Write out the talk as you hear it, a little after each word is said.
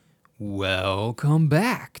Welcome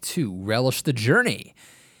back to Relish the Journey,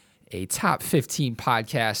 a top 15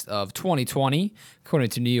 podcast of 2020, according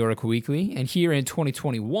to New York Weekly. And here in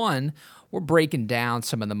 2021, we're breaking down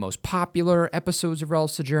some of the most popular episodes of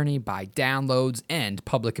Relish the Journey by downloads and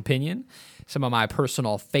public opinion, some of my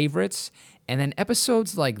personal favorites, and then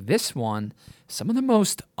episodes like this one, some of the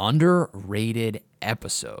most underrated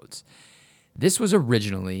episodes. This was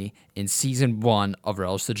originally in Season 1 of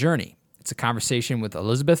Relish the Journey. It's a conversation with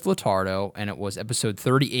Elizabeth Latardo, and it was episode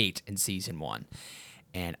 38 in Season 1.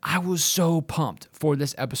 And I was so pumped for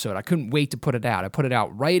this episode. I couldn't wait to put it out. I put it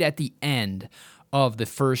out right at the end of the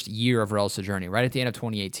first year of Relish the Journey, right at the end of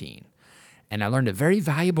 2018. And I learned a very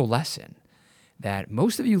valuable lesson that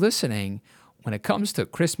most of you listening, when it comes to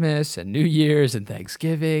Christmas and New Year's and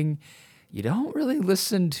Thanksgiving, you don't really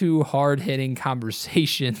listen to hard-hitting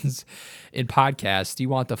conversations in podcasts. You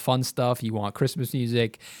want the fun stuff. You want Christmas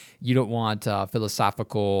music. You don't want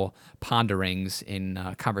philosophical ponderings in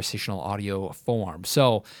conversational audio form.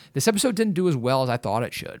 So this episode didn't do as well as I thought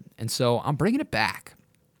it should. And so I'm bringing it back.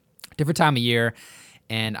 Different time of year,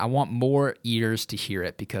 and I want more ears to hear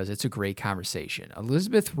it because it's a great conversation.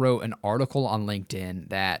 Elizabeth wrote an article on LinkedIn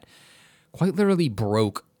that quite literally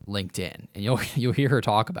broke LinkedIn, and you'll hear her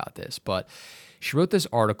talk about this, but she wrote this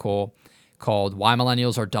article called Why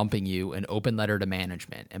Millennials Are Dumping You, an open letter to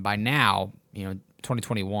management. And by now,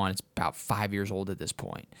 2021, it's about 5 years old at this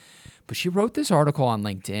point. But she wrote this article on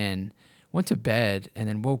LinkedIn, went to bed, and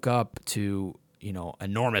then woke up to,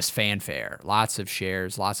 enormous fanfare, lots of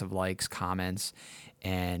shares, lots of likes, comments,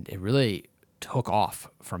 and it really took off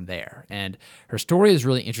from there. And her story is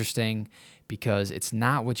really interesting because it's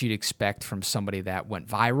not what you'd expect from somebody that went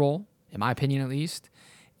viral, in my opinion at least.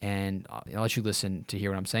 And I'll let you listen to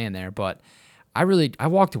hear what I'm saying there. But I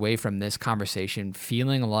walked away from this conversation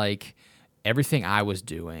feeling like everything I was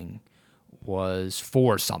doing was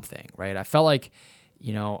for something, right? I felt like,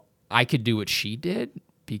 I could do what she did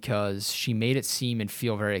because she made it seem and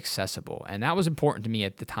feel very accessible. And that was important to me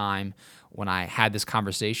at the time when I had this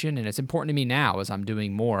conversation. And it's important to me now as I'm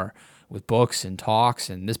doing more with books and talks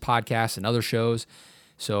and this podcast and other shows.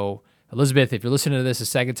 So Elizabeth, if you're listening to this a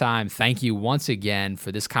second time, thank you once again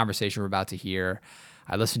for this conversation we're about to hear.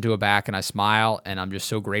 I listened to it back and I smile, and I'm just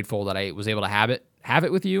so grateful that I was able to have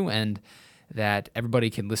it with you and that everybody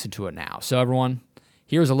can listen to it now. So everyone,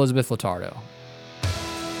 here's Elizabeth Latardo.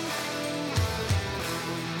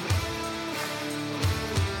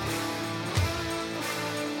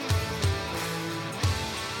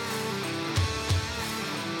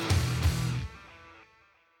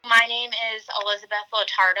 My name is Elizabeth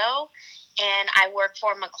Latardo, and I work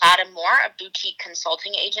for McLeod & Moore, a boutique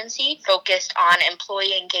consulting agency focused on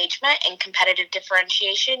employee engagement and competitive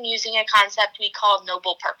differentiation using a concept we call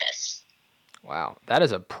noble purpose. Wow, that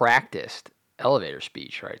is a practiced elevator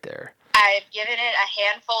speech right there. I've given it a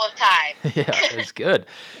handful of times. Yeah, it's good.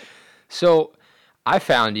 So I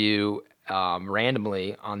found you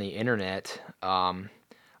randomly on the internet,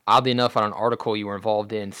 oddly enough, on an article you were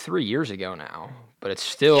involved in 3 years ago now. But it's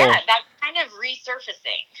still... Yeah, that's kind of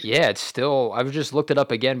resurfacing. Yeah, it's still... I've just looked it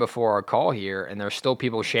up again before our call here, and there's still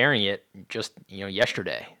people sharing it just,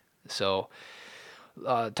 yesterday. So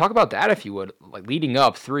talk about that if you would. Like leading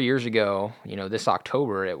up 3 years ago, this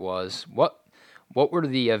October it was, what were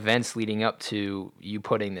the events leading up to you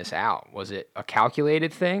putting this out? Was it a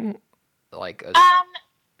calculated thing?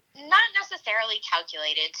 Not necessarily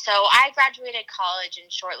calculated. So I graduated college and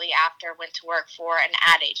shortly after went to work for an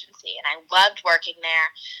ad agency, and I loved working there.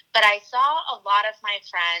 But I saw a lot of my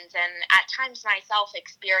friends and at times myself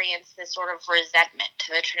experience this sort of resentment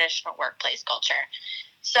to the traditional workplace culture.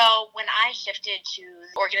 So when I shifted to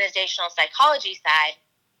the organizational psychology side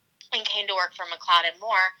and came to work for McLeod &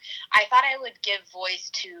 Moore, I thought I would give voice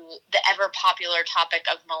to the ever-popular topic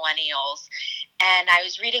of millennials. And I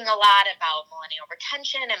was reading a lot about millennial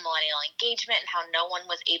retention and millennial engagement and how no one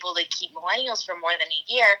was able to keep millennials for more than a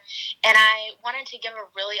year. And I wanted to give a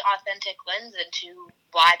really authentic lens into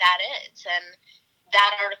why that is. And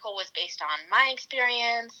that article was based on my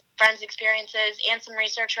experience, friends' experiences, and some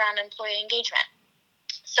research around employee engagement.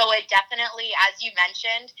 So it definitely, as you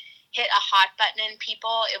mentioned, hit a hot button in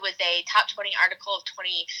people. It was a top 20 article of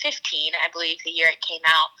 2015, I believe, the year it came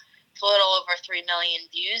out. It's a little over 3 million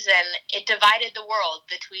views, and it divided the world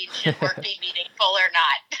between should work be meaningful or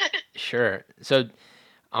not. Sure. So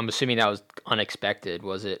I'm assuming that was unexpected.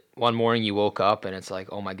 Was it one morning you woke up and it's like,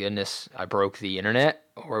 oh my goodness, I broke the internet?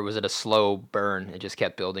 Or was it a slow burn? It just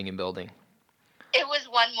kept building and building? It was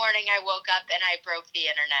one morning I woke up and I broke the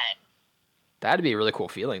internet. That'd be a really cool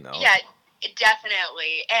feeling, though. Yeah,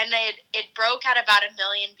 definitely. And it broke at about 1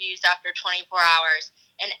 million views after 24 hours.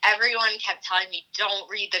 And everyone kept telling me, don't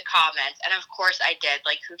read the comments. And of course I did.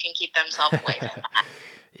 Like, who can keep themselves away from that?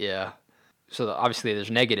 Yeah. So obviously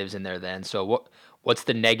there's negatives in there then. So what's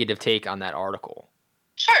the negative take on that article?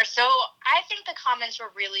 Sure. So I think the comments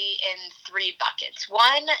were really in three buckets.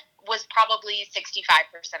 One was probably 65%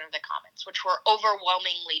 of the comments, which were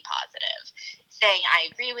overwhelmingly positive, saying,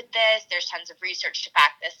 I agree with this. There's tons of research to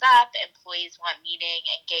back this up. Employees want meaning,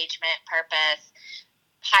 engagement, purpose,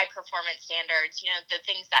 high performance standards, the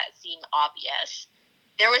things that seem obvious.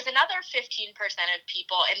 There was another 15% of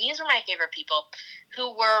people, and these were my favorite people,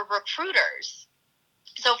 who were recruiters.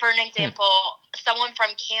 So, for an example, someone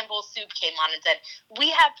from Campbell's Soup came on and said,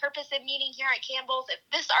 we have purpose and meaning here at Campbell's. If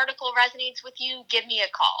this article resonates with you, give me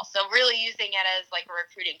a call. So really using it as like a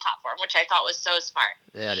recruiting platform, which I thought was so smart.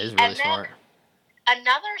 Yeah, it is really smart.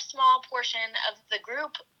 Another small portion of the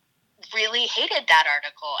group really hated that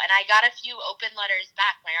article, and I got a few open letters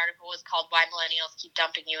back. My article was called Why Millennials Keep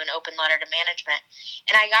Dumping You, an open letter to management.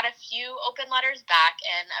 And I got a few open letters back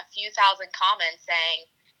and a few thousand comments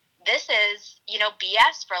saying, this is,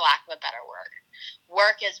 BS, for lack of a better word.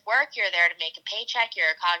 Work is work. You're there to make a paycheck.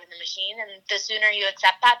 You're a cog in the machine. And the sooner you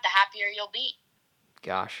accept that, the happier you'll be.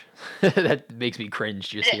 Gosh, that makes me cringe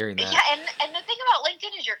just hearing that. Yeah, and the thing about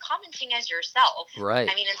LinkedIn is you're commenting as yourself. Right.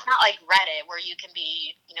 I mean, it's not like Reddit where you can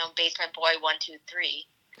be, basement boy 123.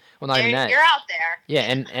 Well, not even that. You're out there. Yeah,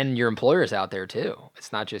 and your employer's out there too.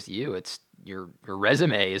 It's not just you. It's your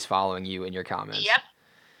resume is following you in your comments. Yep.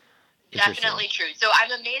 Definitely true. So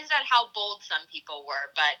I'm amazed at how bold some people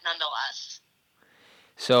were, but nonetheless.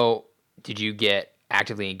 So did you get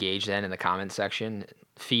actively engaged then in the comment section?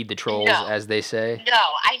 Feed the trolls, as they say? No,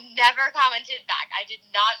 I never commented back. I did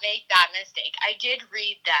not make that mistake. I did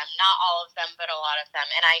read them, not all of them, but a lot of them,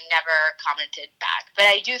 and I never commented back. But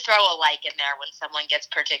I do throw a like in there when someone gets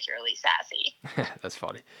particularly sassy. That's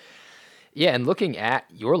funny. Yeah, and looking at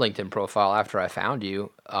your LinkedIn profile after I found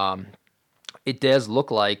you, it does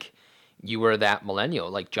look like you were that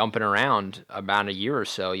millennial, like jumping around about a year or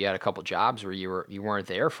so. You had a couple jobs where you weren't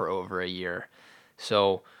there for over a year.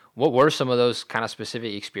 So what were some of those kind of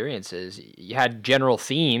specific experiences? You had general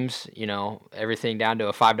themes, everything down to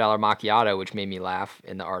a $5 macchiato, which made me laugh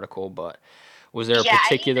in the article. But was there a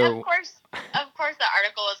particular? I mean, of course, the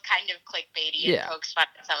article was kind of clickbaity and pokes fun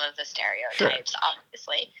at some of the stereotypes,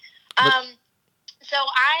 obviously. So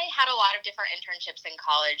I had a lot of different internships in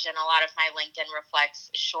college, and a lot of my LinkedIn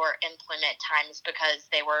reflects short employment times because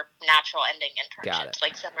they were natural ending internships,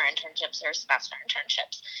 like summer internships or semester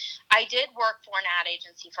internships. I did work for an ad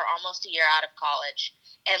agency for almost a year out of college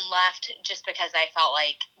and left just because I felt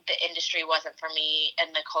like the industry wasn't for me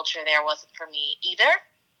and the culture there wasn't for me either.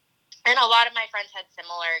 And a lot of my friends had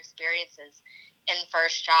similar experiences in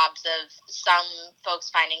first jobs of some folks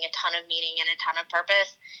finding a ton of meaning and a ton of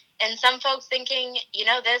purpose, and some folks thinking,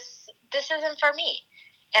 this isn't for me.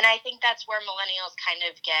 And I think that's where millennials kind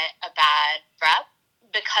of get a bad rep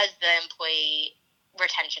because the employee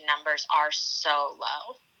retention numbers are so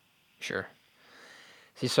low. Sure.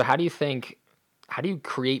 See, so how do you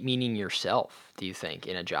create meaning yourself, do you think,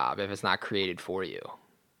 in a job if it's not created for you?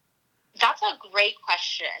 That's a great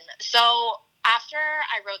question. So after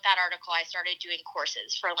I wrote that article, I started doing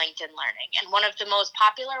courses for LinkedIn Learning. And one of the most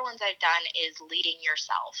popular ones I've done is Leading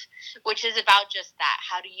Yourself, which is about just that.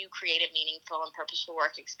 How do you create a meaningful and purposeful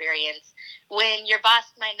work experience when your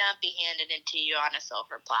boss might not be handed it to you on a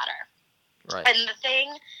silver platter? Right. And the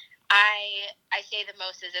thing I say the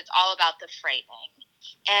most is it's all about the framing.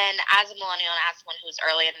 And as a millennial and as someone who's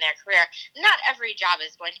early in their career, not every job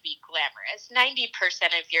is going to be glamorous. 90%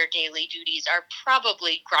 of your daily duties are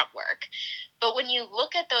probably grunt work. But when you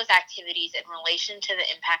look at those activities in relation to the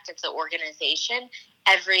impact of the organization,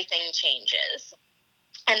 everything changes.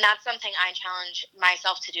 And that's something I challenge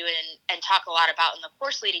myself to do and talk a lot about in the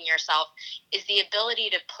course Leading Yourself, is the ability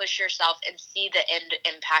to push yourself and see the end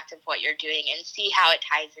impact of what you're doing and see how it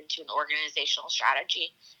ties into an organizational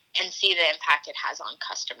strategy and see the impact it has on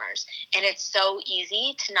customers. And it's so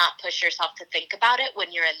easy to not push yourself to think about it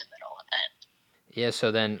when you're in the middle of it. Yeah,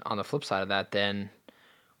 so then on the flip side of that, then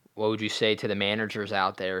what would you say to the managers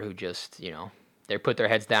out there who just, they put their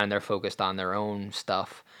heads down and they're focused on their own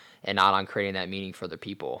stuff and not on creating that meaning for the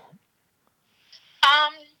people?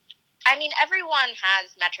 I mean, everyone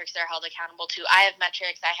has metrics they're held accountable to. I have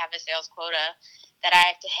metrics. I have a sales quota that I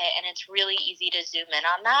have to hit, and it's really easy to zoom in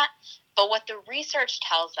on that. But what the research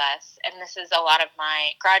tells us, and this is a lot of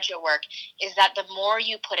my graduate work, is that the more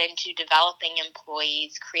you put into developing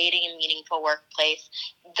employees, creating a meaningful workplace,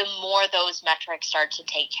 the more those metrics start to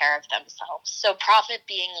take care of themselves. So profit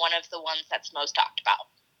being one of the ones that's most talked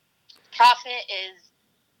about. Profit is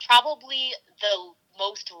probably the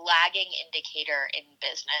most lagging indicator in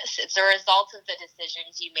business. It's a result of the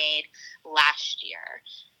decisions you made last year.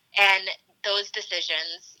 And those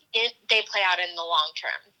decisions, they play out in the long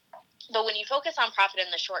term. But when you focus on profit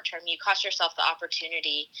in the short term, you cost yourself the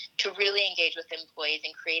opportunity to really engage with employees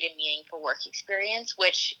and create a meaningful work experience,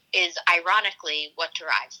 which is ironically what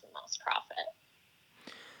derives the most profit.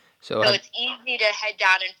 So it's easy to head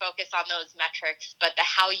down and focus on those metrics, but the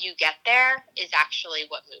how you get there is actually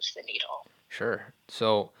what moves the needle. Sure.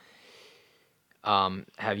 So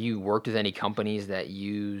have you worked with any companies that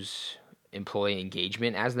use employee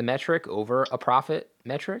engagement as the metric over a profit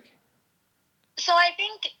metric? So I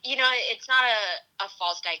think, it's not a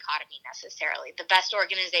false dichotomy necessarily. The best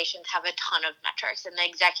organizations have a ton of metrics, and the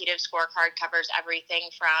executive scorecard covers everything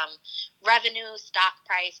from revenue, stock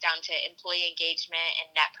price, down to employee engagement and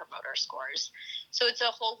net promoter scores. So it's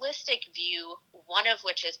a holistic view, one of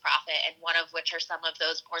which is profit and one of which are some of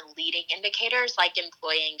those more leading indicators like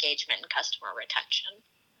employee engagement and customer retention.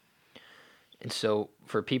 And so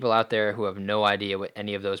for people out there who have no idea what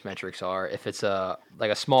any of those metrics are, if it's a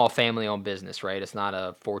small family-owned business, right? It's not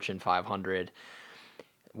a Fortune 500.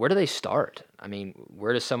 Where do they start? I mean,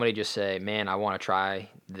 where does somebody just say, "Man, I want to try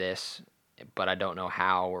this, but I don't know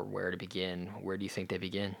how or where to begin"? Where do you think they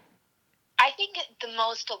begin? I think the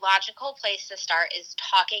most logical place to start is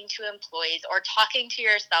talking to employees or talking to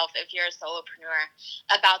yourself if you're a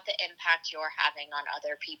solopreneur about the impact you're having on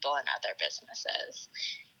other people and other businesses.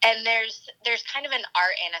 And there's kind of an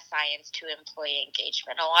art and a science to employee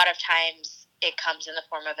engagement. A lot of times it comes in the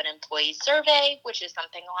form of an employee survey, which is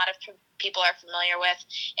something a lot of people are familiar with.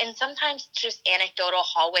 And sometimes just anecdotal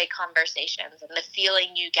hallway conversations and the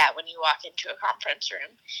feeling you get when you walk into a conference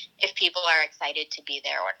room, if people are excited to be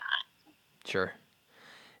there or not. Sure.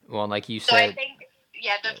 Well, like you said. So I think,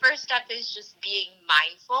 the first step is just being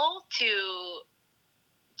mindful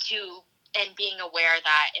and being aware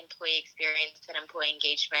that employee experience and employee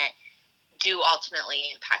engagement do ultimately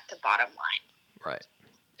impact the bottom line. Right.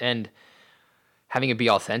 And having it be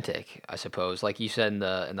authentic, I suppose. Like you said in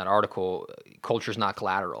that article, culture's not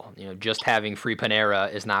collateral. Just having free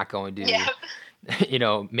Panera is not going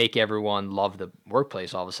to, make everyone love the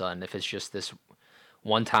workplace all of a sudden. If it's just this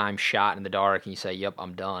one-time shot in the dark and you say, "Yep,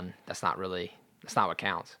 I'm done," that's not what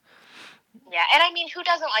counts. Yeah, and I mean, who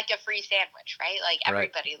doesn't like a free sandwich, right? Like,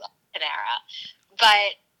 everybody loves Panera.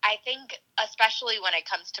 But I think, especially when it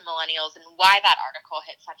comes to millennials, and why that article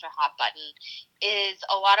hit such a hot button, is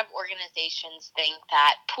a lot of organizations think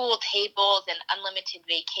that pool tables and unlimited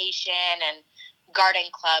vacation and garden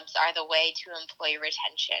clubs are the way to employee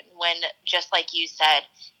retention, when, just like you said,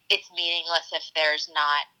 it's meaningless if there's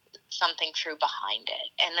not something true behind it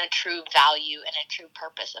and a true value and a true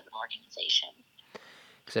purpose of an organization.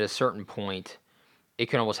 Because at a certain point, it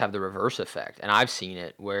can almost have the reverse effect. And I've seen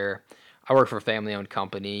it where I work for a family-owned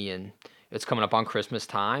company, and it's coming up on Christmas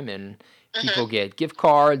time, and people get gift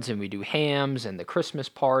cards, and we do hams and the Christmas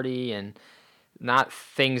party, and not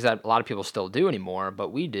things that a lot of people still do anymore,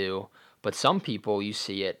 but we do. But some people, you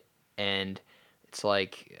see it, and it's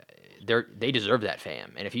like they deserve that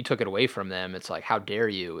fam. And if you took it away from them, it's like, how dare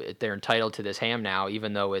you? They're entitled to this ham now,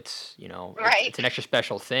 even though it's, it's an extra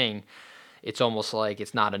special thing. It's almost like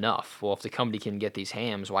it's not enough. Well, if the company can get these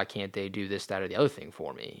hams, why can't they do this, that, or the other thing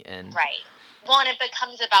for me? And right. Well, and it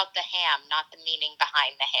becomes about the ham, not the meaning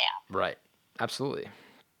behind the ham. Right. Absolutely.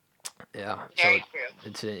 Yeah. Very true.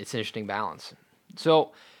 It's an interesting balance.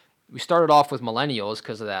 So we started off with millennials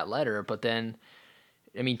because of that letter, but then,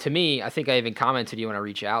 I mean, to me, I think I even commented to you when I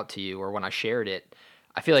reached out to you or when I shared it.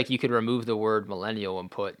 I feel like you could remove the word millennial and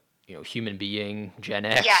put human being, Gen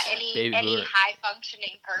X. Yeah, any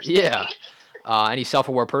high-functioning person. Yeah. Any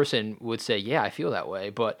self-aware person would say, yeah, I feel that way.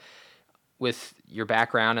 But with your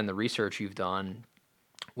background and the research you've done,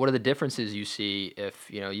 what are the differences you see if,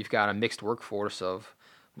 you've got a mixed workforce of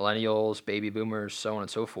millennials, baby boomers, so on and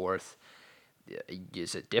so forth?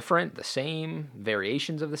 Is it different, the same,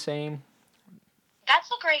 variations of the same?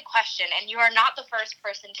 That's a great question, and you are not the first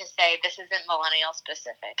person to say this isn't millennial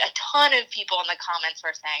specific. A ton of people in the comments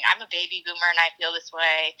were saying, I'm a baby boomer and I feel this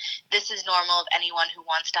way. This is normal of anyone who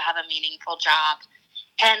wants to have a meaningful job.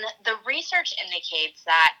 And the research indicates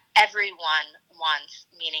that everyone wants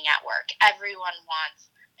meaning at work. Everyone wants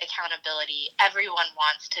accountability. Everyone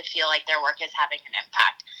wants to feel like their work is having an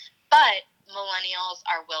impact. But millennials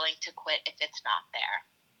are willing to quit if it's not there.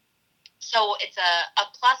 So it's a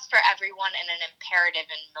plus for everyone and an imperative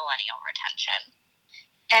in millennial retention.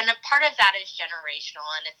 And a part of that is generational,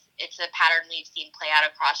 and it's a pattern we've seen play out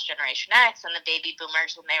across Generation X and the baby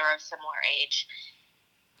boomers when they were of similar age.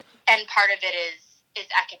 And part of it is is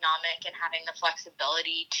economic and having the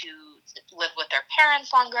flexibility to live with their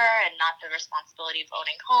parents longer and not the responsibility of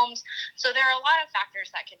owning homes. So there are a lot of factors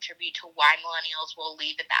that contribute to why millennials will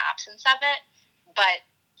leave in the absence of it. But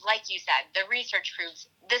like you said, the research proves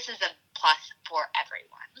this is a plus for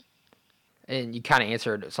everyone. And you kind of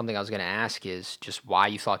answered something I was going to ask, is just why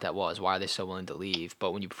you thought that was. Why are they so willing to leave?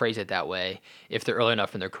 But when you phrase it that way, if they're early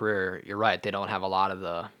enough in their career, you're right. They don't have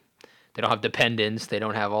they don't have dependents. They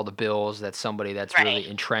don't have all the bills that somebody that's Right. really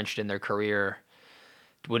entrenched in their career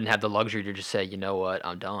wouldn't have the luxury to just say, you know what,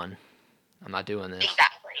 I'm done. I'm not doing this.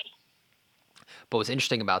 Exactly. But what's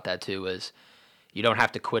interesting about that too is you don't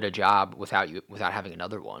have to quit a job without having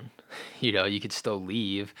another one. You could still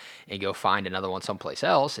leave and go find another one someplace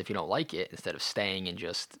else if you don't like it, instead of staying and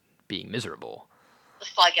just being miserable.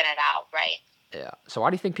 Slugging it out, right? Yeah. So why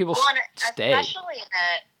do you think people stay? Especially in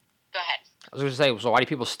the... Go ahead. I was going to say, so why do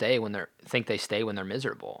people stay when they stay when they're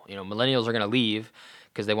miserable? Millennials are going to leave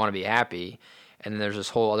because they want to be happy, and then there's this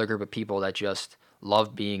whole other group of people that just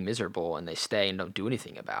love being miserable and they stay and don't do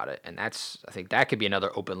anything about it. And I think that could be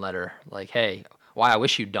another open letter, like, hey, why I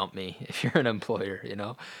wish you'd dump me if you're an employer,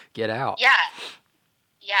 get out. Yeah.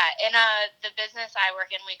 Yeah. In the business I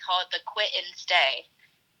work in, we call it the quit and stay.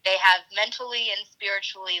 They have mentally and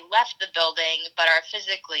spiritually left the building, but are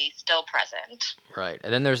physically still present. Right.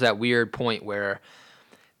 And then there's that weird point where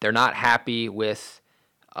they're not happy with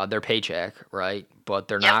their paycheck, right? But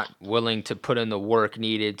they're not willing to put in the work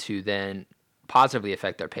needed to then positively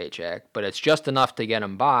affect their paycheck. But it's just enough to get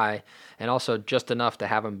them by, and also just enough to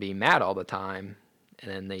have them be mad all the time.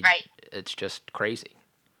 And then it's just crazy.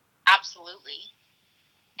 Absolutely.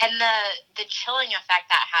 And the chilling effect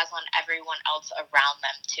that has on everyone else around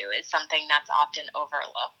them, too, is something that's often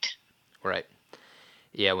overlooked. Right.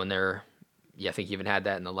 Yeah, I think you even had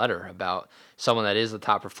that in the letter about someone that is the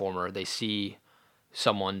top performer. They see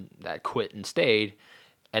someone that quit and stayed,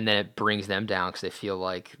 and then it brings them down because they feel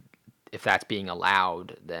like if that's being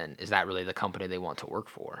allowed, then is that really the company they want to work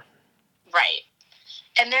for? Right.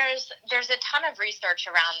 And there's a ton of research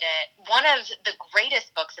around it. One of the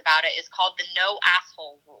greatest books about it is called The No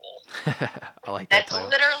Asshole Rule. I like that title.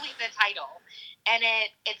 That's literally the title. And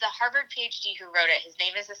it's a Harvard PhD who wrote it. His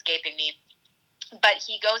name is escaping me. But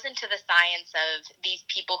he goes into the science of these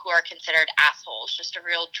people who are considered assholes, just a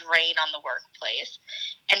real drain on the workplace,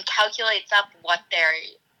 and calculates up what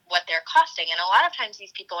they're costing. And a lot of times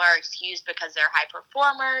these people are excused because they're high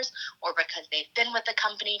performers, or because they've been with the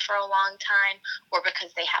company for a long time, or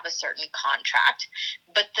because they have a certain contract.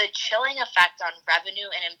 But the chilling effect on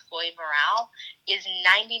revenue and employee morale is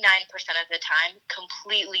 99% of the time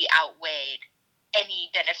completely outweighed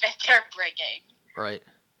any benefit they're bringing. Right.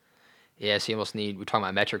 Yeah, so you almost we were talking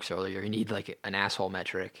about metrics earlier. You need like an asshole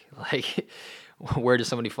metric. Like, where does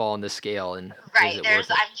somebody fall on this scale? And right,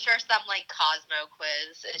 I'm sure some like Cosmo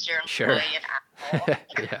quiz is your employee an asshole.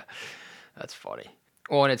 Yeah, that's funny.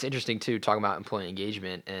 Well, and it's interesting too, talking about employee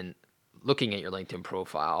engagement and looking at your LinkedIn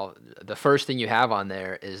profile. The first thing you have on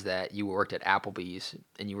there is that you worked at Applebee's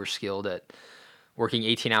and you were skilled at working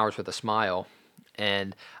 18 hours with a smile.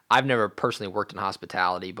 And I've never personally worked in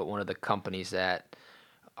hospitality, but one of the companies that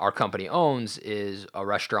our company owns is a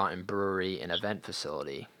restaurant and brewery and event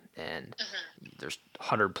facility. And there's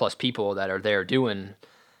 100 plus people that are there doing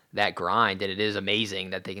that grind. And it is amazing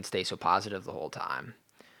that they can stay so positive the whole time.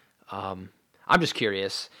 I'm just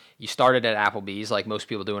curious. You started at Applebee's like most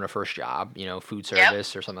people do in a first job, food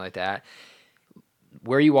service or something like that.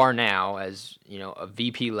 Where you are now as, a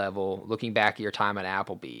VP level, looking back at your time at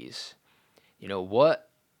Applebee's,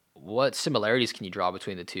 what similarities can you draw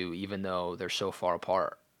between the two, even though they're so far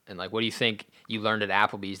apart? And like, what do you think you learned at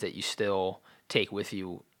Applebee's that you still take with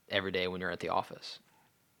you every day when you're at the office?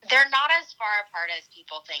 They're not as far apart as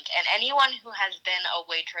people think. And anyone who has been a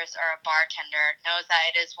waitress or a bartender knows that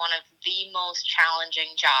it is one of the most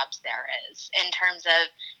challenging jobs there is in terms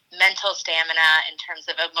of mental stamina, in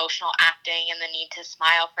terms of emotional acting, and the need to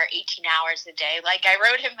smile for 18 hours a day, like I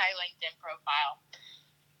wrote in my LinkedIn profile.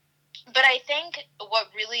 But I think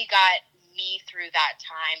what really got me through that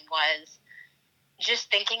time was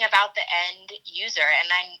just thinking about the end user. And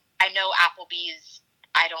I know Applebee's,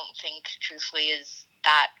 I don't think truthfully is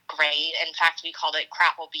that great. In fact, we called it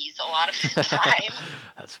Crapplebee's a lot of the time.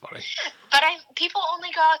 That's funny. But people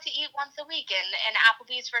only go out to eat once a week, and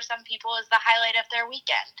Applebee's for some people is the highlight of their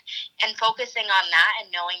weekend. And focusing on that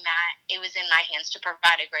and knowing that it was in my hands to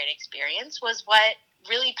provide a great experience was what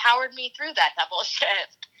really powered me through that double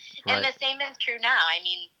shift. Right. And the same is true now. I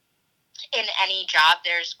mean, in any job,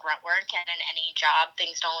 there's grunt work, and in any job,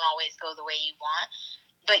 things don't always go the way you want.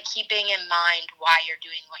 but keeping in mind why you're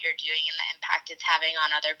doing what you're doing and the impact it's having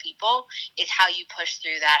on other people is how you push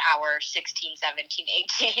through that hour 16, 17,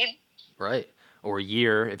 18. Right. Or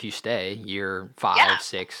year, if you stay, year 5, Yeah.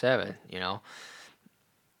 6, 7,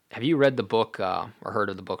 Have you read the book or heard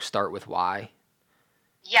of the book Start With Why?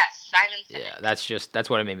 Yes, Simon Sinek. Yeah, that's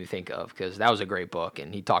what it made me think of, because that was a great book,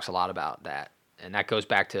 and he talks a lot about that. And that goes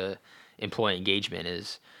back to employee engagement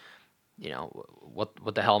is,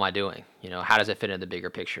 what the hell am I doing? How does it fit in the bigger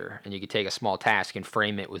picture? And you could take a small task and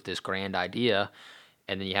frame it with this grand idea,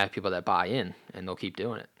 and then you have people that buy in, and they'll keep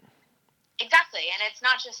doing it. Exactly. And it's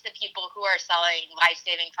not just the people who are selling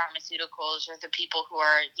life-saving pharmaceuticals or the people who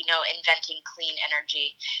are, inventing clean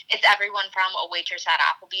energy. It's everyone from a waitress at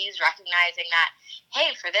Applebee's recognizing that,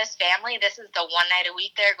 hey, for this family, this is the one night a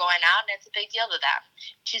week they're going out and it's a big deal to them.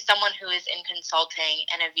 To someone who is in consulting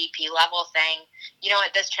and a VP level saying, you know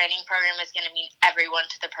what, this training program is going to mean everyone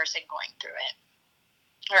to the person going through it.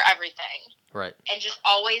 Or everything. Right. And just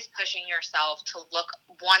always pushing yourself to look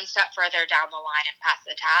one step further down the line and past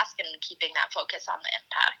the task and keeping that focus on the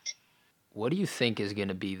impact. What do you think is going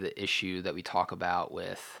to be the issue that we talk about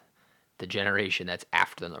with the generation that's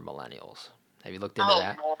after the millennials? Have you looked into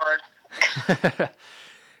that? Oh, Lord.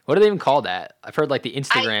 What do they even call that? I've heard like the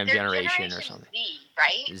Instagram generation or something. Z,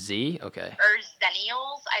 right? Z? Okay. Or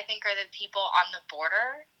Zennials, I think, are the people on the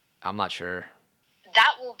border. I'm not sure.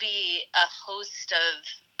 That will be a host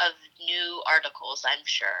of new articles, I'm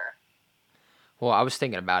sure. Well, I was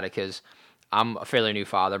thinking about it because I'm a fairly new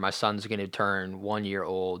father. My son's going to turn 1 year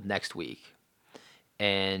old next week.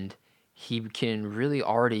 And he can really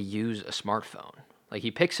already use a smartphone. Like, he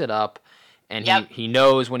picks it up, and he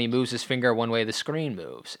knows when he moves his finger one way, the screen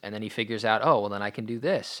moves. And then he figures out, oh, well, then I can do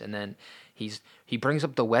this. And then he brings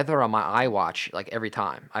up the weather on my iWatch, like, every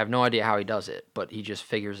time. I have no idea how he does it, but he just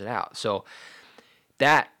figures it out. So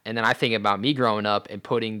that, and then I think about me growing up and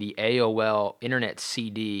putting the AOL internet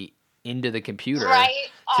CD into the computer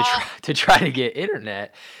to try to get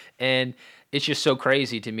internet. And it's just so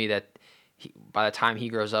crazy to me that by the time he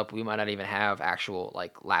grows up, we might not even have actual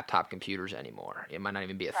like laptop computers anymore. It might not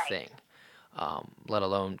even be a thing, let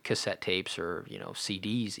alone cassette tapes or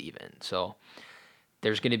CDs even. So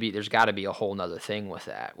there's got to be a whole nother thing with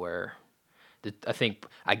that where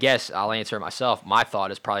I guess I'll answer it myself. My thought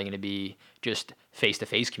is probably going to be just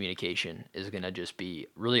face-to-face communication is going to just be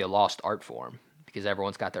really a lost art form because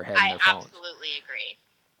everyone's got their head in their phones. I absolutely agree.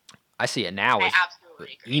 I see it now with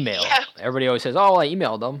email. Yeah. Everybody always says, oh, I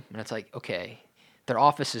emailed them. And it's like, okay, their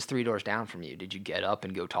office is 3 doors down from you. Did you get up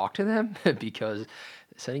and go talk to them? Because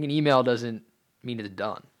sending an email doesn't mean it's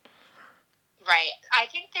done. Right. I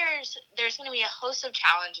think there's going to be a host of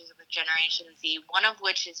challenges with Generation Z, one of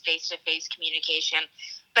which is face-to-face communication.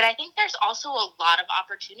 But I think there's also a lot of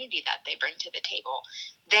opportunity that they bring to the table.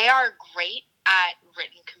 They are great at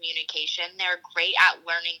written communication. They're great at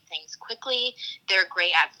learning things quickly. They're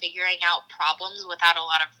great at figuring out problems without a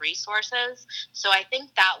lot of resources. So I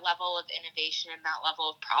think that level of innovation and that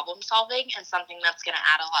level of problem solving is something that's going to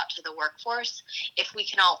add a lot to the workforce. If we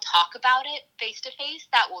can all talk about it face to face,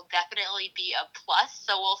 that will definitely be a plus.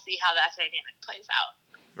 So we'll see how that dynamic plays out.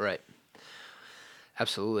 Right.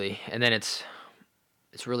 Absolutely. And then it's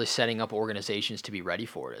really setting up organizations to be ready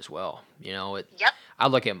for it as well. Yep. I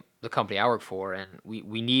look at the company I work for, and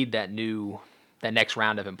we need that next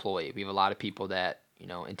round of employee. We have a lot of people that,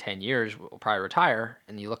 in 10 years will probably retire,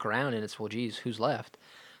 and you look around and it's, well, geez, who's left?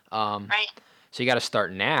 Right. So you got to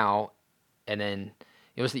start now, and then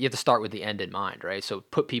you have to start with the end in mind, right? So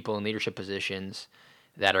put people in leadership positions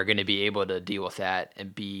that are going to be able to deal with that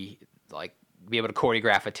and be able to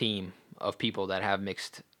choreograph a team of people that have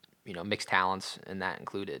mixed talents, and that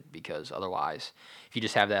included, because otherwise, if you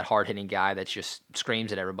just have that hard-hitting guy that just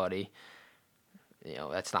screams at everybody,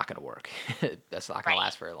 that's not going to work. That's not going to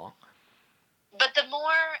last very long. But the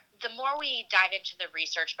more we dive into the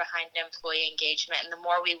research behind employee engagement, and the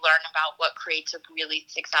more we learn about what creates a really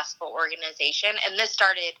successful organization, and this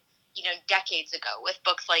started decades ago with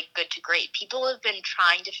books like Good to Great. People have been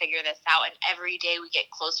trying to figure this out, and every day we get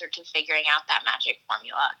closer to figuring out that magic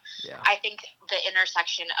formula. Yeah. I think the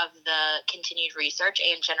intersection of the continued research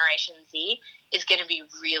and Generation Z is going to be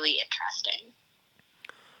really interesting.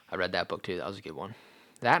 I read that book too. That was a good one.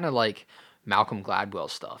 That and I like Malcolm Gladwell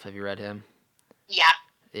stuff. Have you read him? Yeah.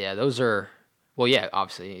 Yeah, those are, well, yeah,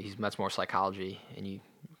 obviously that's more psychology, and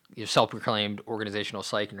you're self-proclaimed organizational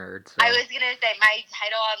psych nerd. So. I was going to say, my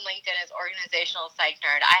title on LinkedIn is Organizational Psych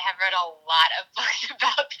Nerd. I have read a lot of books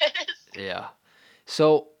about this. Yeah.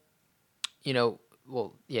 So,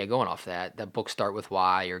 going off that book Start With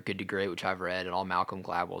Why or Good to Great, which I've read, and all Malcolm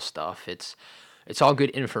Gladwell stuff, it's all good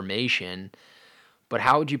information, but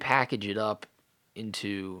how would you package it up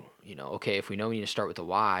into, okay, if we know we need to start with the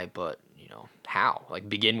why, but, how? Like,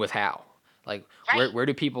 begin with how. Like, Right. where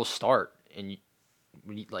do people start? And,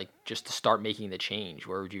 like, just to start making the change,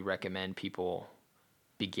 where would you recommend people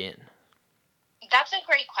begin? That's a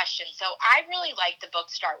great question. So I really liked the book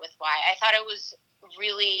Start With Why. I thought it was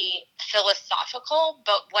really philosophical,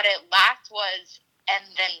 but what it lacked was, and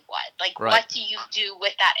then what? Like, Right. what do you do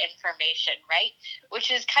with that information, right?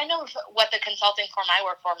 Which is kind of what the consulting firm I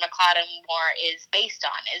work for, McLeod & Moore, is based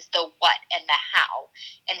on, is the what and the how.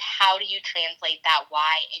 And how do you translate that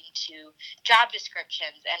why into job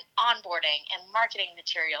descriptions and onboarding and marketing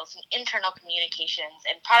materials and internal communications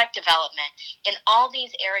and product development in all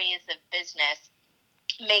these areas of business,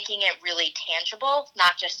 making it really tangible,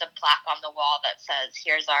 not just a plaque on the wall that says,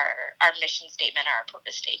 here's our mission statement or our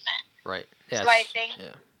purpose statement. Right. So I think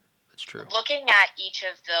that's true. Looking at each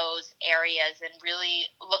of those areas and really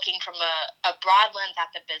looking from a broad lens at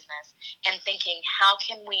the business and thinking, how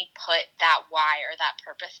can we put that why or that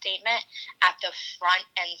purpose statement at the front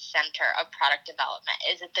and center of product development?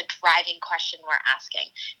 Is it the driving question we're asking?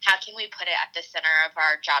 How can we put it at the center of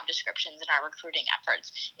our job descriptions and our recruiting efforts?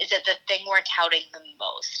 Is it the thing we're touting the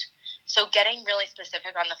most? So getting really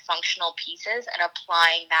specific on the functional pieces and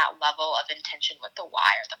applying that level of intention with the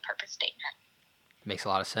why or the purpose statement. Makes a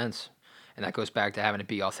lot of sense. And that goes back to having it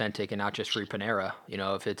be authentic and not just free Panera.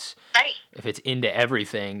 If it's right. If it's into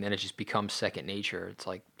everything, then it just becomes second nature. It's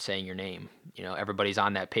like saying your name. Everybody's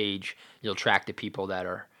on that page. You'll attract the people that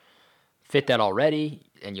are fit that already,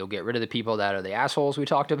 and you'll get rid of the people that are the assholes we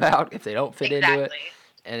talked about if they don't fit into it.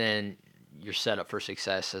 And then you're set up for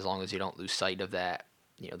success as long as you don't lose sight of that,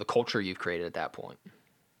 the culture you've created at that point.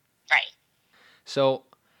 Right. So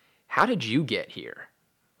how did you get here?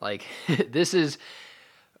 Like,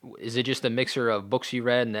 is it just a mixer of books you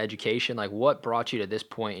read and education? Like, what brought you to this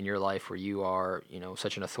point in your life where you are,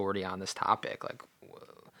 such an authority on this topic? Like,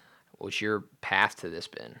 what's your path to this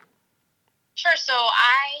been? Sure. So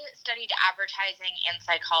I studied advertising and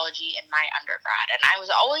psychology in my undergrad, and I was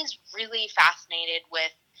always really fascinated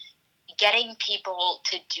with getting people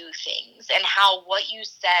to do things and how what you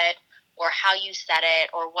said or how you said it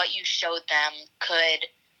or what you showed them could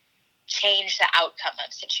change the outcome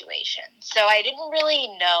of situations. So I didn't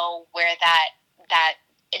really know where that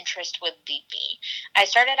interest would lead me. I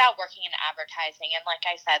started out working in advertising, and like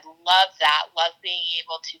I said, love being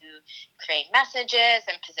able to create messages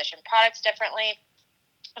and position products differently.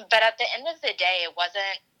 But at the end of the day, it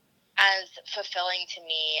wasn't as fulfilling to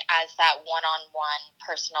me as that one-on-one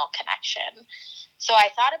personal connection. So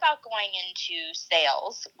I thought about going into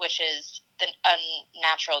sales, which is a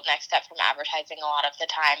natural next step from advertising a lot of the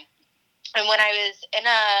time. And when I was in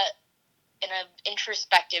an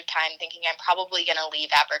introspective time thinking I'm probably going to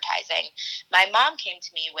leave advertising, my mom came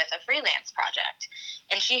to me with a freelance project.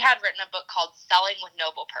 And she had written a book called Selling with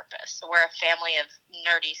Noble Purpose. So we're a family of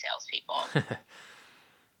nerdy salespeople.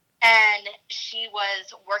 And she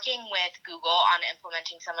was working with Google on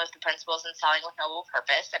implementing some of the principles in Selling with Noble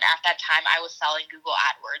Purpose. And at that time, I was selling Google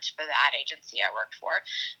AdWords for the ad agency I worked for.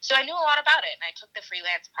 So I knew a lot about it. And I took the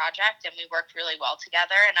freelance project, and we worked really well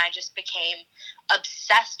together. And I just became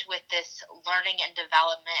obsessed with this learning and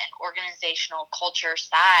development and organizational culture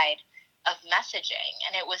side of messaging.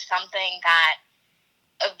 And it was something that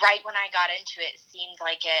right when I got into it, seemed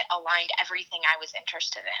like it aligned everything I was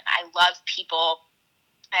interested in. I love people.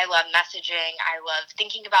 I love messaging. I love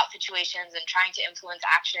thinking about situations and trying to influence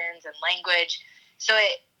actions and language. So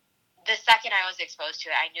the second I was exposed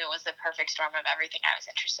to it, I knew it was the perfect storm of everything I was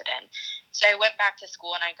interested in. So I went back to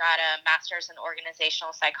school and I got a master's in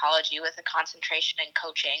organizational psychology with a concentration in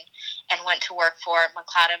coaching, and went to work for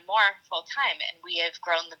McLeod & Moore full time. And we have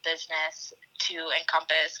grown the business to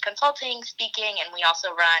encompass consulting, speaking, and we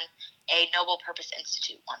also run a Noble Purpose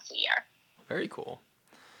Institute once a year. Very cool.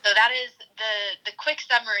 So that is the quick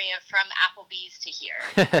summary of from Applebee's to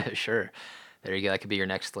here. Sure. There you go. That could be your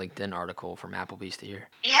next LinkedIn article, from Applebee's to here.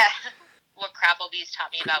 Yeah. What Crapplebee's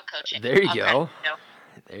taught me about coaching. There you go.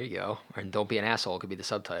 There you go. And don't be an asshole could be the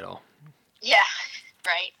subtitle. Yeah.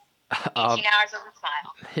 Right. 18 hours of a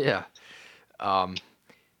smile. Yeah.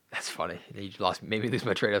 That's funny. You made me lose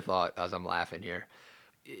my train of thought as I'm laughing here.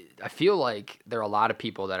 I feel like there are a lot of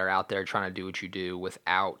people that are out there trying to do what you do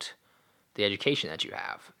without the education that you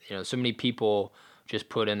have. So many people just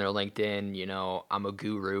put in their LinkedIn, I'm a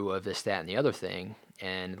guru of this, that, and the other thing,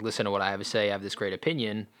 and listen to what I have to say. I have this great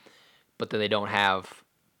opinion, but then they don't have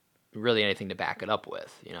really anything to back it up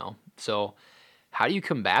with, So how do you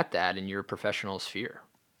combat that in your professional sphere?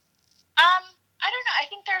 I don't know. I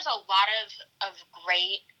think there's a lot of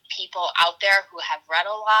great people out there who have read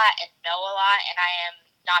a lot and know a lot, and I am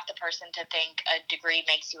not the person to think a degree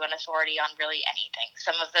makes you an authority on really anything.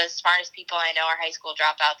 Some of the smartest people I know are high school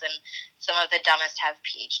dropouts, and some of the dumbest have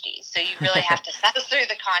PhDs. So you really have to suss through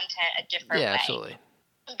the content a different way. Yeah, absolutely.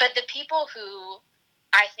 But the people who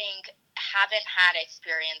I think haven't had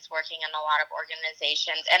experience working in a lot of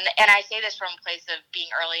organizations, and I say this from a place of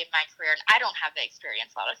being early in my career, and I don't have the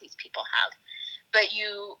experience a lot of these people have. But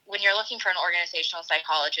when you're looking for an organizational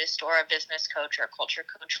psychologist or a business coach or a culture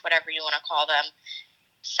coach, whatever you want to call them,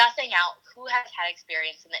 sussing out who has had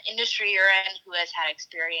experience in the industry you're in, who has had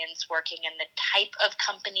experience working in the type of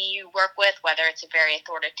company you work with, whether it's a very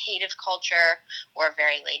authoritative culture or a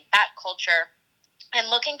very laid-back culture,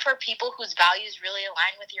 and looking for people whose values really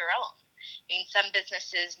align with your own. I mean, some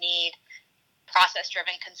businesses need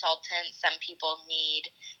process-driven consultants. Some people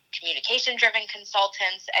need communication-driven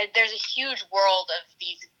consultants. There's a huge world of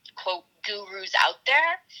these, quote, gurus out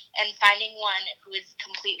there, and finding one who is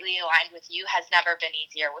completely aligned with you has never been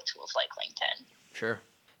easier with tools like LinkedIn. Sure.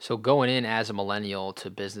 So going in as a millennial to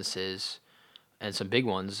businesses, and some big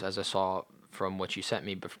ones, as I saw from what you sent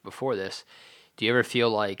me before this, do you ever feel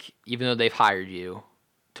like, even though they've hired you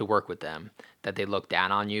to work with them, that they look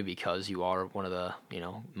down on you because you are one of the,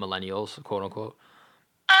 millennials, quote unquote?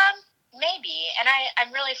 Maybe. And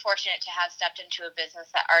I'm really fortunate to have stepped into a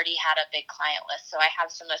business that already had a big client list. So I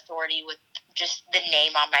have some authority with just the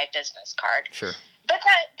name on my business card. Sure. But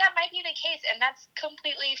that might be the case, and that's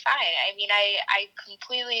completely fine. I mean, I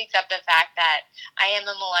completely accept the fact that I am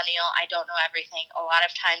a millennial. I don't know everything. A lot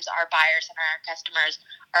of times our buyers and our customers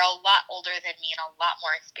are a lot older than me and a lot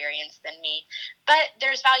more experienced than me. But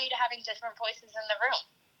there's value to having different voices in the room.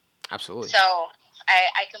 Absolutely. So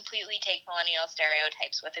I completely take millennial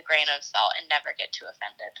stereotypes with a grain of salt and never get too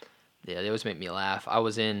offended. Yeah, they always make me laugh. My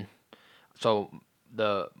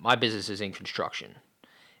business is in construction,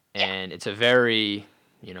 and it's a very,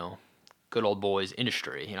 good old boys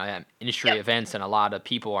industry. I have industry events, and a lot of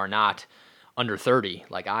people are not under 30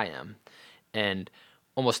 like I am. And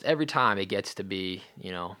almost every time it gets to be,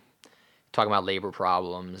 talking about labor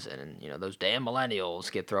problems, and, those damn millennials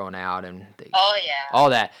get thrown out, and all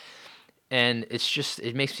that. And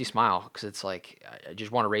it makes me smile, because it's like, I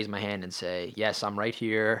just want to raise my hand and say, yes, I'm right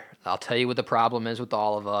here. I'll tell you what the problem is with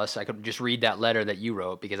all of us. I could just read that letter that you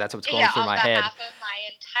wrote, because that's what's going through my head. On behalf of my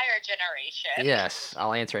entire generation. Yes,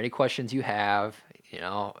 I'll answer any questions you have,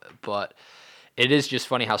 but it is just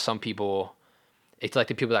funny how some people, it's like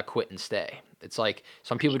the people that quit and stay. It's like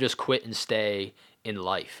some people just quit and stay in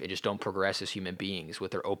life and just don't progress as human beings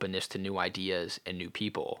with their openness to new ideas and new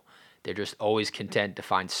people. They're just always content to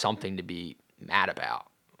find something to be mad about.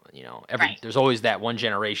 There's always that one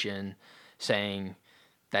generation saying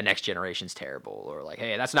that next generation's terrible, or like,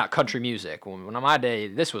 hey, that's not country music. When on my day,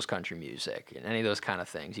 this was country music, and any of those kind of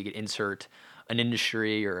things. You could insert an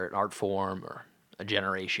industry or an art form or a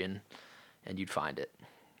generation, and you'd find it.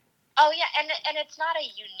 Oh, yeah, and it's not a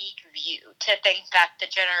unique view to think that the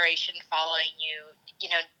generation following you,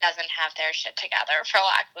 doesn't have their shit together, for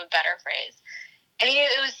lack of a better phrase. I mean,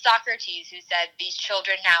 it was Socrates who said, these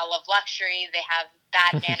children now love luxury, they have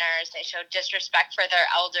bad manners, they show disrespect for their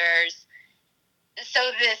elders.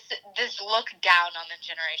 So this look down on the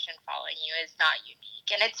generation following you is not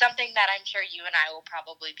unique. And it's something that I'm sure you and I will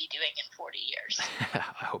probably be doing in 40 years.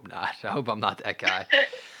 I hope not. I hope I'm not that guy.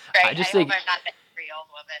 Right? I hope I'm not that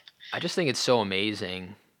old woman. I just think it's so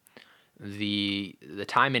amazing, the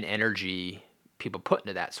time and energy people put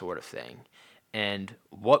into that sort of thing, and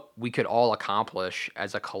what we could all accomplish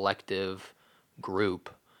as a collective group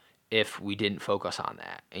if we didn't focus on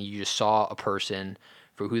that. And you just saw a person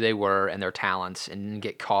for who they were and their talents, and didn't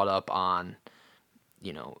get caught up on,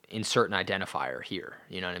 insert an identifier here.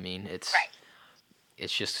 You know what I mean? It's right.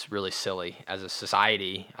 It's just really silly as a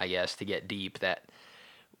society, I guess, to get deep that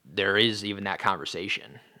there is even that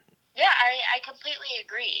conversation. Yeah, I completely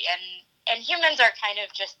agree. And humans are kind of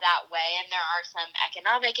just that way, and there are some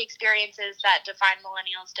economic experiences that define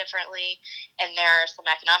millennials differently, and there are some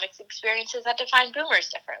economic experiences that define boomers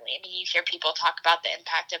differently. I mean, you hear people talk about the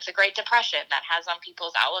impact of the Great Depression that has on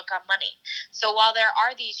people's outlook on money. So while there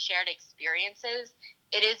are these shared experiences,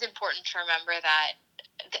 it is important to remember that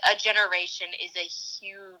a generation is a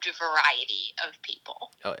huge variety of people.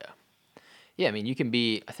 Oh, yeah. Yeah, I mean, you can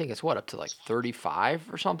be, I think it's up to like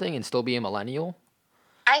 35 or something and still be a millennial?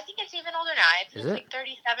 I think it's even older now. I think it's like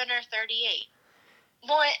 37 or 38.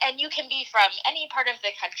 Well, and you can be from any part of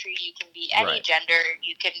the country. You can be any gender.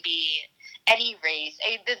 You can be any race.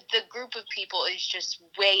 The group of people is just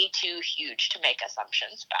way too huge to make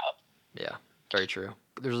assumptions about. Yeah, very true.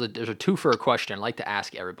 There's a two for a question I like to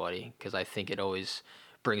ask everybody, because I think it always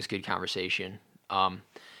brings good conversation. And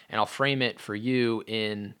I'll frame it for you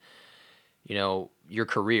in, your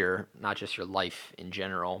career, not just your life in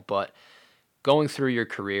general, but going through your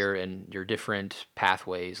career and your different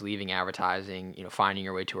pathways, leaving advertising, finding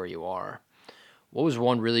your way to where you are, what was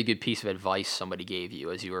one really good piece of advice somebody gave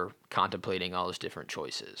you as you were contemplating all those different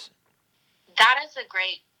choices? That is a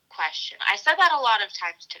great question. I said that a lot of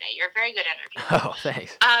times today. You're a very good interviewer. Oh,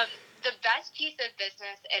 thanks. The best piece of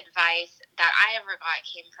business advice that I ever got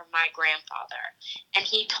came from my grandfather. And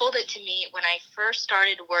he told it to me when I first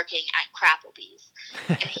started working at Crapplebee's.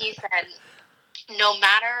 And he said, no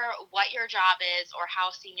matter what your job is or how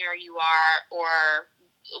senior you are or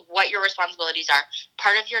what your responsibilities are,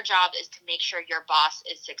 part of your job is to make sure your boss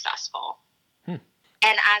is successful.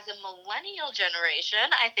 And as a millennial generation,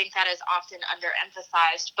 I think that is often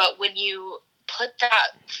underemphasized. But when you put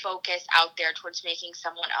that focus out there towards making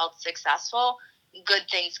someone else successful, good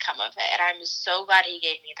things come of it. And I'm so glad he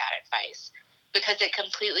gave me that advice because it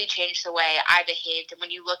completely changed the way I behaved. And when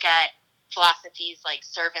you look at philosophies like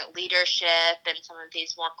servant leadership and some of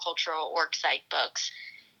these more cultural org psych books,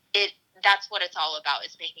 that's what it's all about,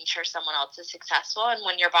 is making sure someone else is successful. And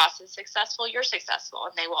when your boss is successful, you're successful,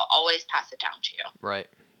 and they will always pass it down to you. Right.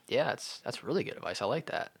 Yeah, that's really good advice. I like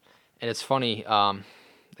that. And it's funny,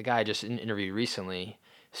 the guy I just interviewed recently,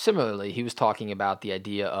 similarly, he was talking about the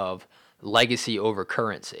idea of legacy over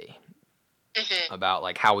currency, about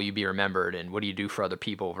like how will you be remembered and what do you do for other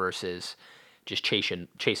people versus just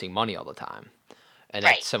chasing money all the time. And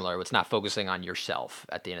that's similar. It's not focusing on yourself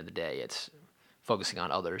at the end of the day. It's focusing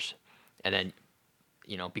on others. And then,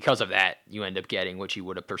 because of that, you end up getting what you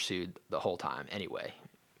would have pursued the whole time anyway.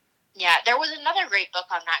 Yeah, there was another great book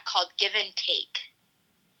on that called Give and Take.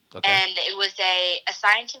 Okay. And it was a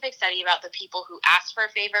scientific study about the people who ask for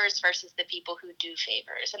favors versus the people who do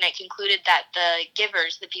favors. And it concluded that the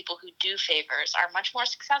givers, the people who do favors, are much more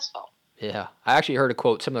successful. Yeah. I actually heard a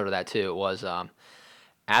quote similar to that, too. It was,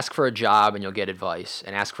 ask for a job and you'll get advice,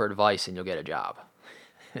 and ask for advice and you'll get a job.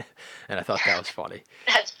 And I thought that was funny.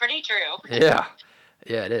 That's pretty true. Yeah.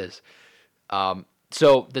 Yeah, it is.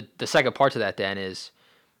 So the second part to that then is,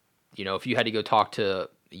 if you had to go talk to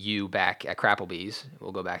you back at Crapplebee's,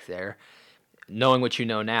 we'll go back there, knowing what you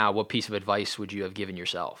know now, what piece of advice would you have given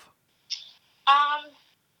yourself?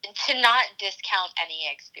 To not discount any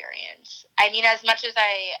experience. I mean, as much as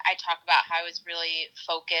I talk about how I was really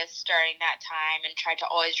focused during that time and tried to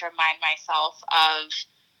always remind myself of,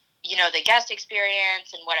 the guest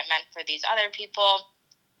experience and what it meant for these other people,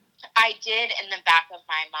 I did in the back of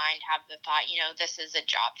my mind have the thought, this is a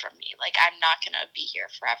job for me. Like, I'm not going to be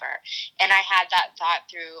here forever. And I had that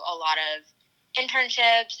thought through a lot of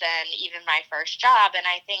internships and even my first job. And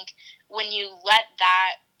I think when you let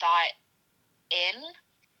that thought in,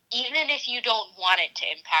 even if you don't want it to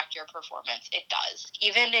impact your performance, it does.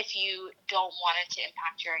 Even if you don't want it to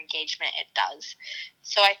impact your engagement, it does.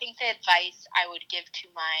 So I think the advice I would give to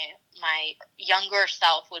my younger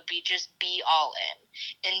self would be just be all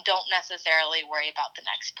in and don't necessarily worry about the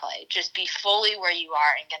next play. Just be fully where you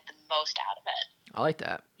are and get the most out of it. I like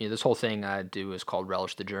that. This whole thing I do is called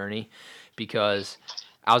Relish the Journey, because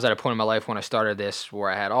I was at a point in my life when I started this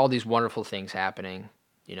where I had all these wonderful things happening.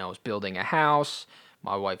 I was building a house.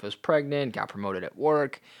 My wife was pregnant, got promoted at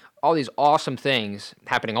work, all these awesome things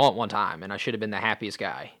happening all at one time. And I should have been the happiest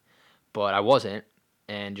guy, but I wasn't,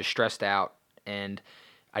 and just stressed out. And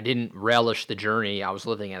I didn't relish the journey I was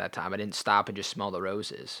living at that time. I didn't stop and just smell the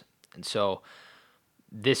roses. And so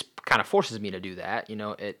this kind of forces me to do that,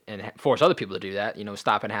 and force other people to do that,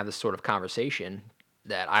 stop and have this sort of conversation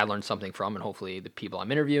that I learned something from, and hopefully the people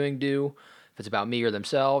I'm interviewing do, if it's about me or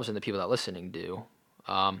themselves, and the people that are listening do.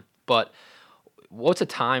 But what's a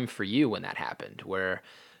time for you when that happened, where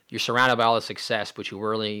you're surrounded by all the success, but you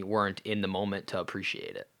really weren't in the moment to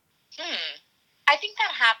appreciate it? I think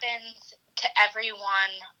that happens to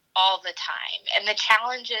everyone all the time. And the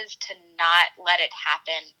challenge is to not let it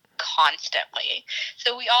happen constantly.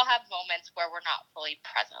 So we all have moments where we're not fully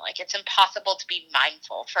present. Like, it's impossible to be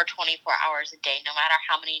mindful for 24 hours a day, no matter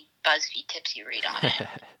how many BuzzFeed tips you read on it.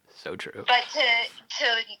 So true. But to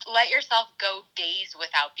let yourself go days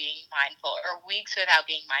without being mindful, or weeks without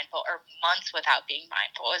being mindful, or months without being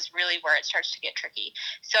mindful is really where it starts to get tricky.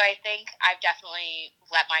 So I think I've definitely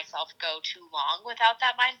let myself go too long without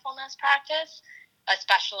that mindfulness practice,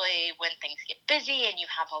 especially when things get busy and you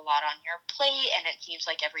have a lot on your plate and it seems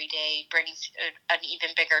like every day brings an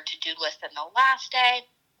even bigger to-do list than the last day.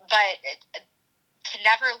 But to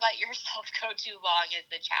never let yourself go too long is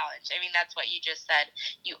the challenge. I mean, that's what you just said.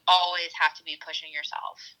 You always have to be pushing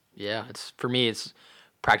yourself. Yeah, for me, it's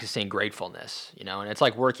practicing gratefulness, and it's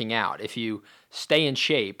like working out. If you stay in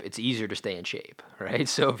shape, it's easier to stay in shape, right?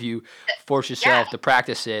 So if you force yourself to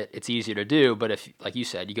practice it, it's easier to do. But if, like you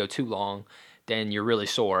said, you go too long, then you're really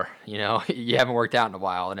sore. You know, you haven't worked out in a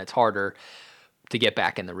while, and it's harder to get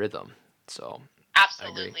back in the rhythm. So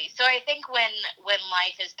absolutely. So I think when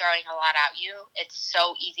life is throwing a lot at you, it's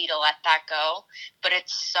so easy to let that go, but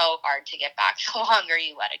it's so hard to get back the longer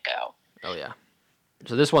you let it go. Oh yeah.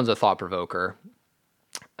 So this one's a thought provoker,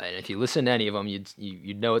 and if you listen to any of them,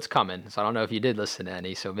 you'd know it's coming. So I don't know if you did listen to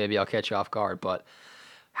any, so maybe I'll catch you off guard. But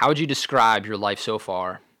how would you describe your life so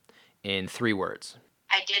far in 3 words?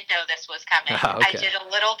 I did know this was coming. Okay. I did a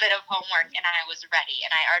little bit of homework, and I was ready,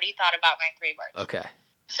 and I already thought about my 3 words. Okay.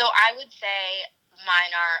 So I would say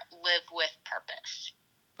mine are live with purpose.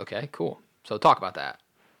 Okay, cool. So talk about that.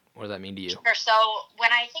 What does that mean to you? Sure. So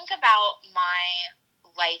when I think about my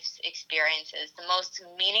life's experiences, the most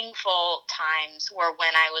meaningful times were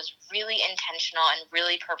when I was really intentional and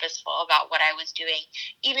really purposeful about what I was doing,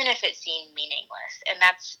 even if it seemed meaningless. And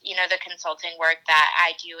that's, the consulting work that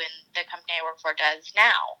I do and the company I work for does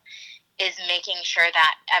now, is making sure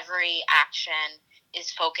that every action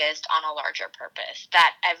is focused on a larger purpose,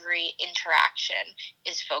 that every interaction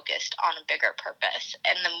is focused on a bigger purpose.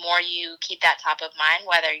 And the more you keep that top of mind,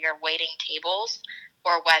 whether you're waiting tables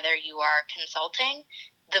or whether you are consulting,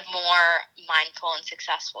 the more mindful and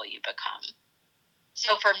successful you become.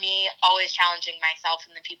 So for me, always challenging myself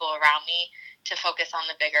and the people around me to focus on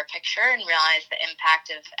the bigger picture and realize the impact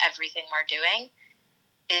of everything we're doing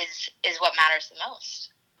is what matters the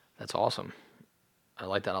most. That's awesome. I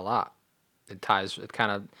like that a lot. It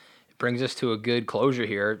brings us to a good closure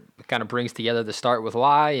here. It kind of brings together the start with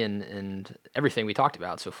why and everything we talked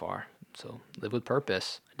about so far. So live with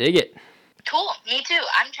purpose. Dig it. Cool. Me too.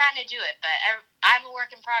 I'm trying to do it, but I'm a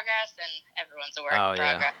work in progress, and everyone's a work in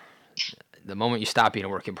progress. The moment you stop being a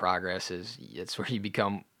work in progress it's where you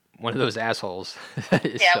become one of those assholes.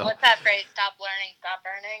 Yeah, so, what's that phrase? Stop learning, stop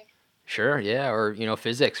burning? Sure, yeah. Or,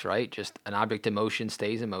 physics, right? Just an object in motion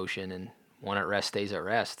stays in motion, and one at rest stays at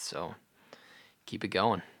rest. So keep it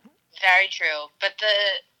going. Very true. But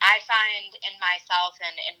I find in myself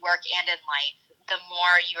and in work and in life, the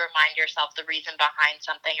more you remind yourself the reason behind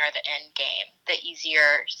something or the end game, the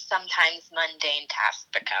easier sometimes mundane tasks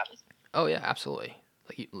become. Oh, yeah, absolutely.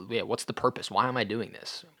 What's the purpose? Why am I doing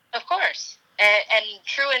this? Of course. And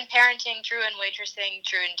true in parenting, true in waitressing,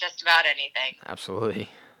 true in just about anything. Absolutely.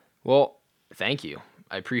 Well, thank you.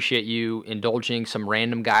 I appreciate you indulging some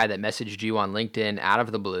random guy that messaged you on LinkedIn out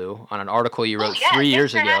of the blue on an article you wrote 3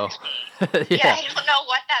 years ago. Yeah, I don't know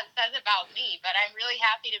what that says about me, but I'm really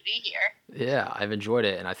happy to be here. Yeah, I've enjoyed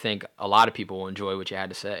it, and I think a lot of people will enjoy what you had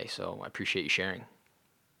to say, so I appreciate you sharing.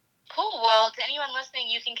 Cool. Well, to anyone listening,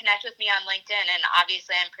 you can connect with me on LinkedIn, and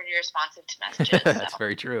obviously I'm pretty responsive to messages. That's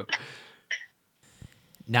very true.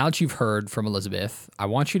 Now that you've heard from Elizabeth, I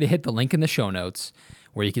want you to hit the link in the show notes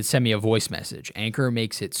where you can send me a voice message. Anchor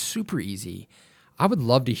makes it super easy. I would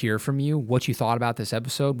love to hear from you what you thought about this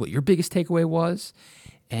episode, what your biggest takeaway was,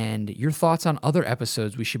 and your thoughts on other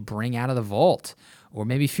episodes we should bring out of the vault, or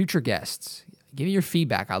maybe future guests. Give me your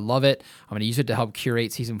feedback. I love it. I'm going to use it to help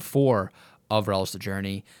curate season 4 of Relish the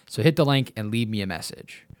Journey. So hit the link and leave me a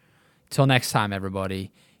message. Till next time,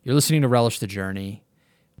 everybody, you're listening to Relish the Journey.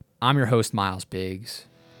 I'm your host, Miles Biggs.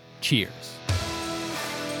 Cheers.